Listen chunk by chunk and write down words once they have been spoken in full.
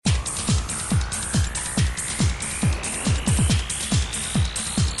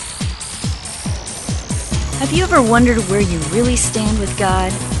Have you ever wondered where you really stand with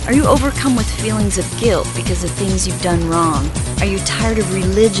God? Are you overcome with feelings of guilt because of things you've done wrong? Are you tired of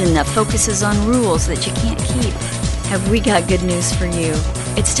religion that focuses on rules that you can't keep? Have we got good news for you?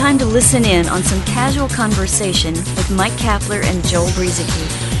 It's time to listen in on some casual conversation with Mike Kapler and Joel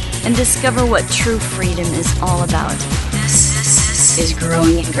Brueseke and discover what true freedom is all about. This is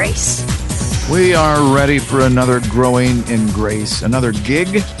Growing in Grace. We are ready for another Growing in Grace, another gig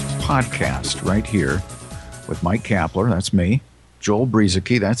podcast right here with Mike Kapler, that's me, Joel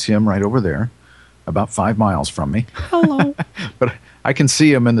Brueseke, that's him right over there, about 5 miles from me. Hello. But I can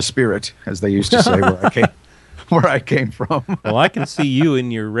see him in the spirit, as they used to say, where I came from. Well, I can see you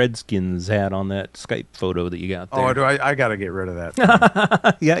in your Redskins hat on that Skype photo that you got there. Oh, do I got to get rid of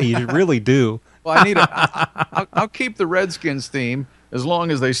that. Yeah, you really do. Well, I'll keep the Redskins theme as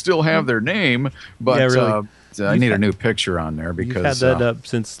long as they still have their name, but yeah, really. I need a new picture on there because you've had that up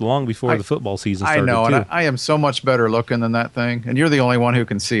since long before the football season started. I know, too. and I am so much better looking than that thing, and you're the only one who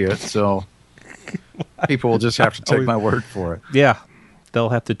can see it, so people will just have to take my word for it. Yeah, they'll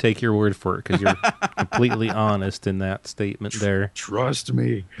have to take your word for it because you're completely honest in that statement there. Trust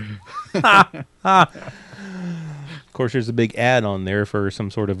me. Of course, there's a big ad on there for some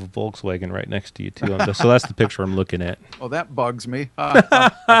sort of a Volkswagen right next to you, too. So that's the picture I'm looking at. Well, that bugs me.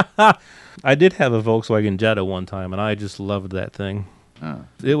 I did have a Volkswagen Jetta one time, and I just loved that thing.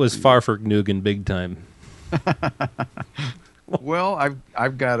 It was Fahrvergnügen big time. Well,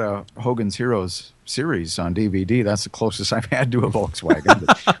 I've got a Hogan's Heroes series on DVD. That's the closest I've had to a Volkswagen.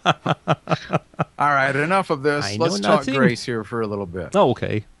 All right, enough of this. Let's talk grace here for a little bit. Oh,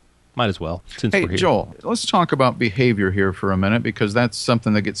 okay. Might as well, since we're here. Hey, Joel, let's talk about behavior here for a minute, because that's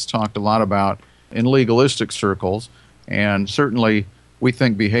something that gets talked a lot about in legalistic circles, and certainly we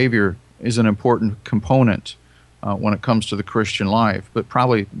think behavior is an important component when it comes to the Christian life, but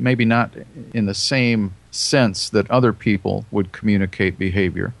probably maybe not in the same sense that other people would communicate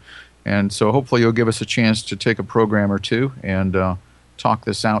behavior. And so hopefully you'll give us a chance to take a program or two and talk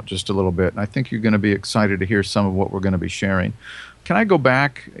this out just a little bit. And I think you're going to be excited to hear some of what we're going to be sharing. Can I go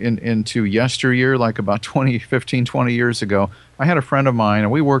back into yesteryear, like about 20 years ago? I had a friend of mine,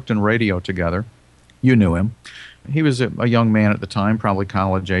 and we worked in radio together. You knew him. He was a young man at the time, probably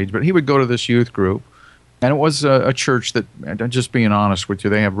college age, but he would go to this youth group, and it was a church that, just being honest with you,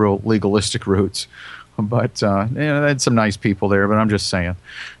 they have real legalistic roots. But they had some nice people there, but I'm just saying.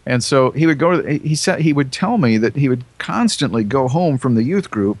 And so he would go to, he would tell me that he would constantly go home from the youth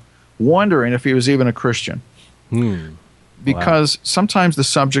group wondering if he was even a Christian. Because sometimes the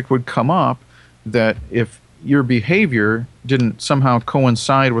subject would come up that if your behavior didn't somehow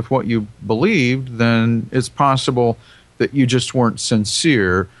coincide with what you believed, then it's possible that you just weren't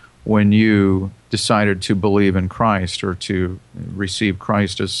sincere when you decided to believe in Christ or to receive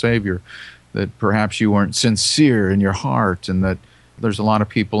Christ as Savior. That perhaps you weren't sincere in your heart, and that there's a lot of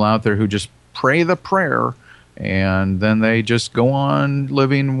people out there who just pray the prayer and then they just go on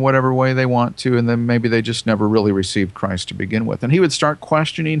living whatever way they want to, and then maybe they just never really received Christ to begin with. And he would start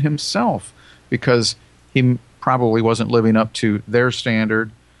questioning himself because he probably wasn't living up to their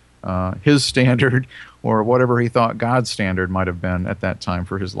standard, his standard, or whatever he thought God's standard might have been at that time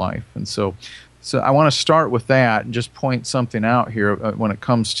for his life. And so I want to start with that and just point something out here when it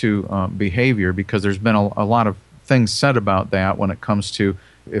comes to behavior, because there's been a lot of things said about that when it comes to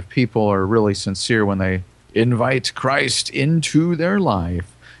if people are really sincere when they invite Christ into their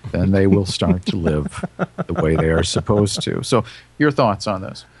life, then they will start to live the way they are supposed to. So your thoughts on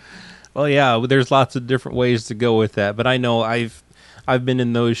this? Well, yeah, there's lots of different ways to go with that, but I know I've been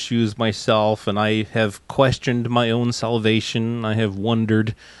in those shoes myself, and I have questioned my own salvation. I have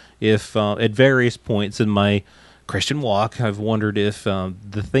wondered if at various points in my Christian walk, I've wondered if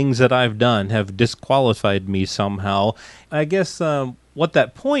the things that I've done have disqualified me somehow. I guess what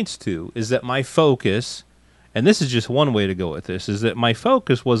that points to is that my focus, and this is just one way to go with this, is that my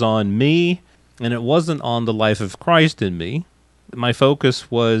focus was on me, and it wasn't on the life of Christ in me. My focus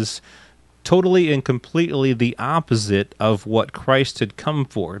was totally and completely the opposite of what Christ had come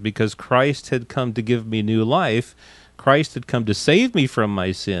for, because Christ had come to give me new life. Christ had come to save me from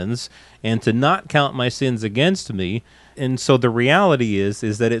my sins and to not count my sins against me. And so the reality is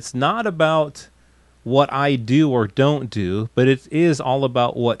that it's not about what I do or don't do, but it is all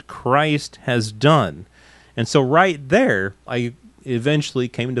about what Christ has done. And so right there, I eventually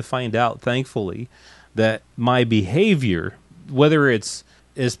came to find out, thankfully, that my behavior, whether it's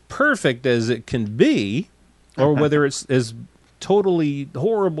as perfect as it can be, or whether it's as totally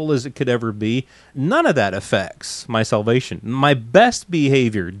horrible as it could ever be, none of that affects my salvation. My best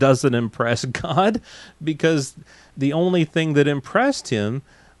behavior doesn't impress God, because the only thing that impressed him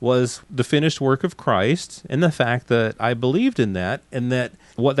was the finished work of Christ and the fact that I believed in that, and that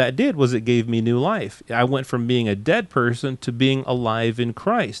what that did was it gave me new life. I went from being a dead person to being alive in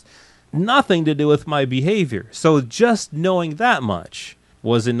Christ. Nothing to do with my behavior. So just knowing that much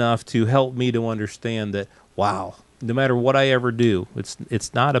was enough to help me to understand that, wow, no matter what I ever do,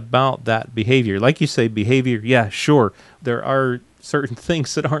 it's not about that behavior. Like you say, behavior, yeah, sure. There are certain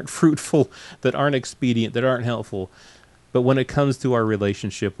things that aren't fruitful, that aren't expedient, that aren't helpful. But when it comes to our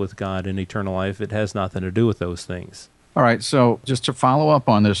relationship with God and eternal life, it has nothing to do with those things. All right, so just to follow up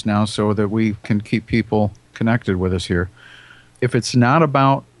on this now so that we can keep people connected with us here. If it's not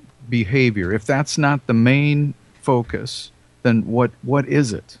about behavior, if that's not the main focus, then what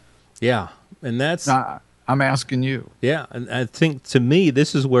is it? Yeah, and that's... I'm asking you. Yeah, and I think to me,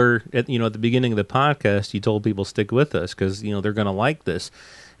 this is where, at the beginning of the podcast, you told people stick with us because, they're going to like this.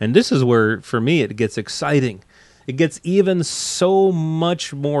 And this is where, for me, it gets exciting. It gets even so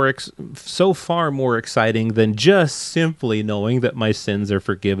far more exciting than just simply knowing that my sins are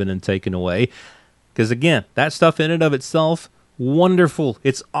forgiven and taken away. Because again, that stuff in and of itself, wonderful.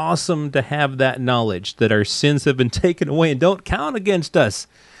 It's awesome to have that knowledge that our sins have been taken away and don't count against us.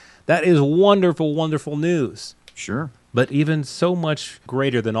 That is wonderful, wonderful news. Sure. But even so much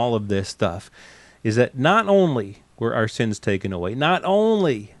greater than all of this stuff is that not only were our sins taken away, not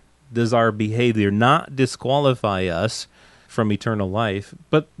only does our behavior not disqualify us from eternal life,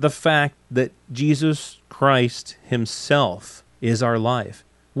 but the fact that Jesus Christ himself is our life.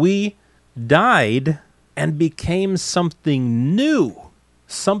 We died and became something new,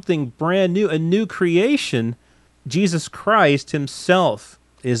 something brand new, a new creation. Jesus Christ himself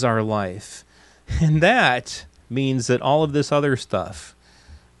is our life. And that means that all of this other stuff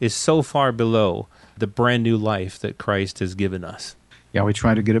is so far below the brand new life that Christ has given us. Yeah, we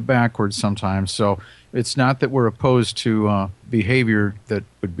try to get it backwards sometimes. So it's not that we're opposed to behavior that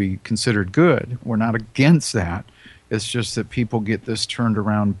would be considered good. We're not against that. It's just that people get this turned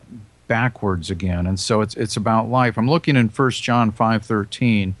around backwards again. And so it's about life. I'm looking in 1 John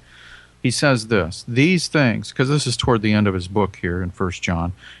 5:13. He says this, these things, because this is toward the end of his book here in 1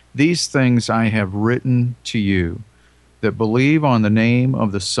 John, these things I have written to you that believe on the name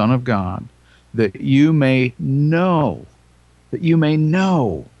of the Son of God, that you may know that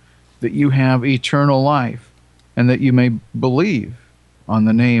you have eternal life, and that you may believe on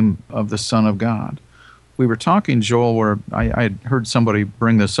the name of the Son of God. We were talking, Joel, where I had heard somebody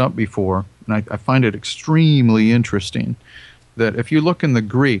bring this up before, and I find it extremely interesting, that if you look in the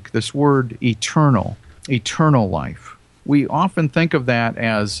Greek, this word eternal life, we often think of that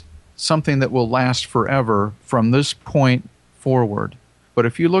as something that will last forever from this point forward. But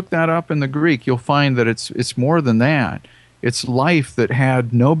if you look that up in the Greek, you'll find that it's more than that. It's life that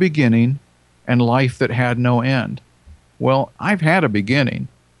had no beginning and life that had no end. Well, I've had a beginning.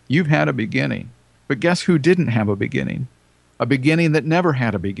 You've had a beginning. But guess who didn't have a beginning? A beginning that never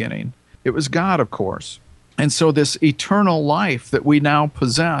had a beginning. It was God, of course. And so this eternal life that we now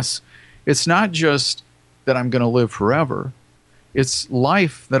possess, it's not just that I'm going to live forever. It's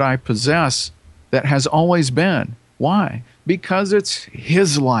life that I possess that has always been. Why? Because it's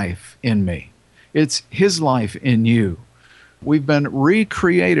His life in me. It's His life in you. We've been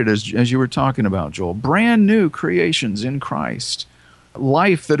recreated, as you were talking about, Joel. Brand new creations in Christ.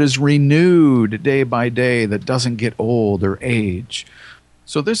 Life that is renewed day by day, that doesn't get old or age.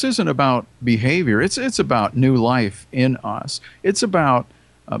 So this isn't about behavior. It's about new life in us. It's about,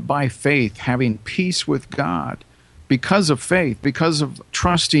 by faith, having peace with God because of faith, because of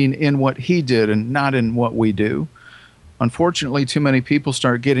trusting in what He did and not in what we do. Unfortunately, too many people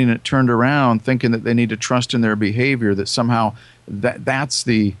start getting it turned around, thinking that they need to trust in their behavior, that somehow that's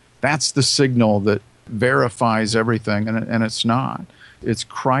the signal that verifies everything, and it's not. It's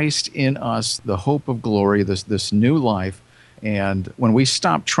Christ in us, the hope of glory, this new life. And when we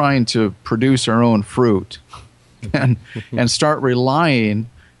stop trying to produce our own fruit and start relying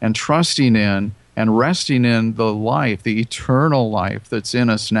and trusting in and resting in the life, the eternal life that's in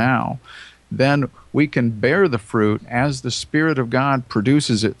us now, then we can bear the fruit as the Spirit of God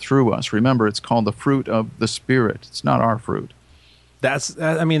produces it through us. Remember, it's called the fruit of the Spirit. It's not our fruit.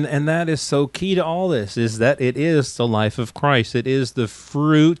 And that is so key to all this, is that it is the life of Christ. It is the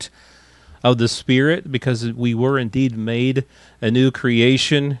fruit of the Spirit, because we were indeed made a new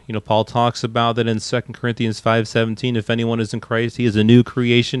creation. Paul talks about that in 2 Corinthians 5:17. If anyone is in Christ, he is a new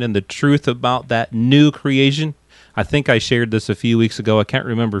creation. And the truth about that new creation, I think I shared this a few weeks ago. I can't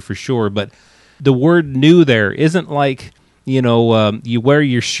remember for sure, but the word new there isn't like you wear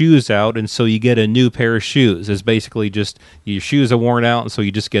your shoes out, and so you get a new pair of shoes. It's basically just your shoes are worn out, and so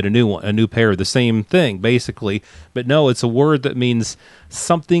you just get a new pair. The same thing, basically. But no, it's a word that means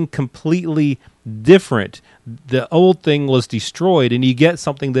something completely different. The old thing was destroyed, and you get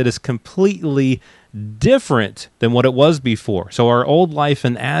something that is completely different than what it was before. So our old life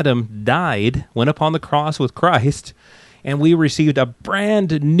in Adam died, went upon the cross with Christ, and we received a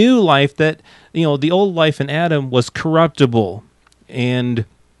brand new life that, the old life in Adam was corruptible and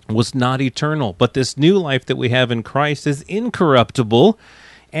was not eternal. But this new life that we have in Christ is incorruptible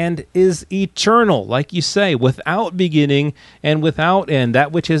and is eternal, like you say, without beginning and without end,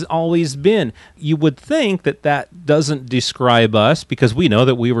 that which has always been. You would think that that doesn't describe us, because we know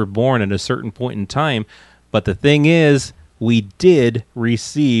that we were born at a certain point in time. But the thing is, we did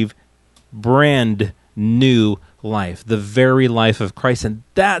receive brand new life, the very life of Christ. And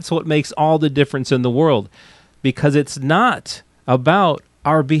that's what makes all the difference in the world, because it's not about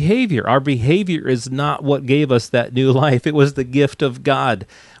our behavior. Our behavior is not what gave us that new life. It was the gift of God.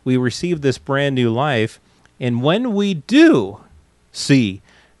 We received this brand new life, and when we do see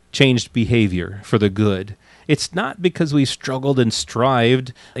changed behavior for the good, it's not because we struggled and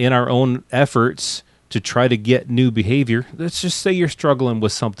strived in our own efforts to try to get new behavior. Let's just say you're struggling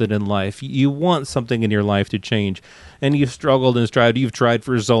with something in life. You want something in your life to change, and you've struggled and strived. You've tried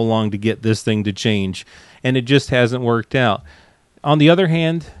for so long to get this thing to change, and it just hasn't worked out. On the other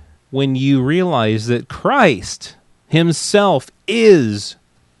hand, when you realize that Christ himself is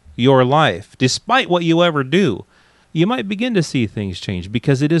your life, despite what you ever do, you might begin to see things change,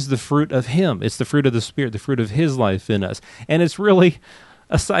 because it is the fruit of him. It's the fruit of the Spirit, the fruit of his life in us. And it's really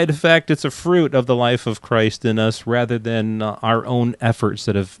a side effect. It's a fruit of the life of Christ in us, rather than our own efforts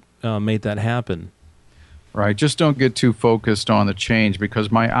that have made that happen. Right. Just don't get too focused on the change, because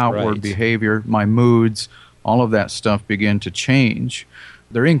my outward behavior, my moods, all of that stuff begin to change.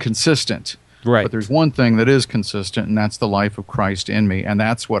 They're inconsistent. Right. But there's one thing that is consistent, and that's the life of Christ in me, and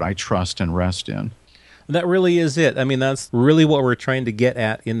that's what I trust and rest in. That really is it. I mean, that's really what we're trying to get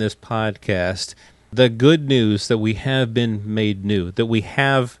at in this podcast. The good news that we have been made new, that we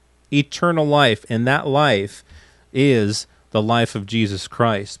have eternal life, and that life is the life of Jesus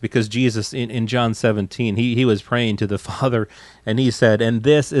Christ. Because Jesus, in John 17, he was praying to the Father, and he said, "And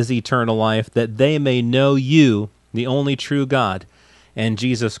this is eternal life, that they may know you, the only true God, and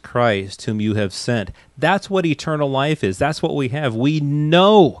Jesus Christ, whom you have sent." That's what eternal life is. That's what we have. We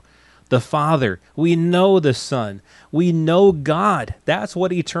know the Father. We know the Son. We know God. That's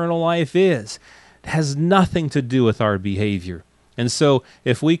what eternal life is. It has nothing to do with our behavior. And so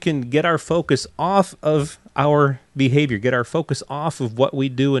if we can get our focus off of our behavior, get our focus off of what we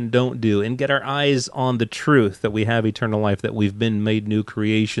do and don't do, and get our eyes on the truth that we have eternal life, that we've been made new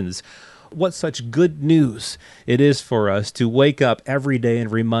creations, what such good news it is for us to wake up every day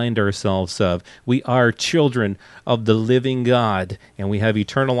and remind ourselves of. We are children of the living God, and we have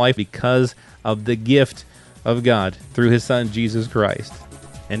eternal life because of the gift of God through his Son, Jesus Christ.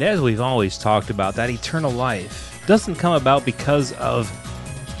 And as we've always talked about, that eternal life doesn't come about because of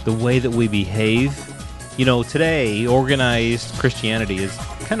the way that we behave. Today, organized Christianity has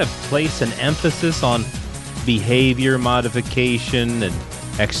kind of placed an emphasis on behavior modification and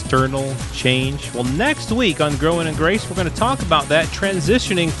external change. Well, next week on Growing in Grace, we're going to talk about that,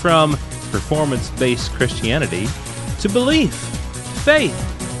 transitioning from performance-based Christianity to belief,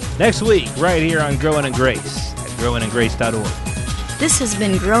 faith. Next week, right here on Growing in Grace at growingingrace.org. This has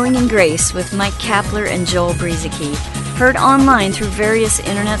been Growing in Grace with Mike Kapler and Joel Brizicki, heard online through various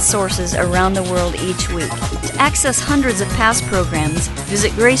internet sources around the world each week. To access hundreds of past programs,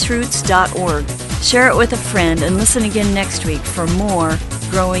 visit graceroots.org. Share it with a friend and listen again next week for more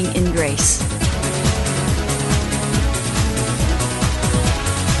Growing in Grace.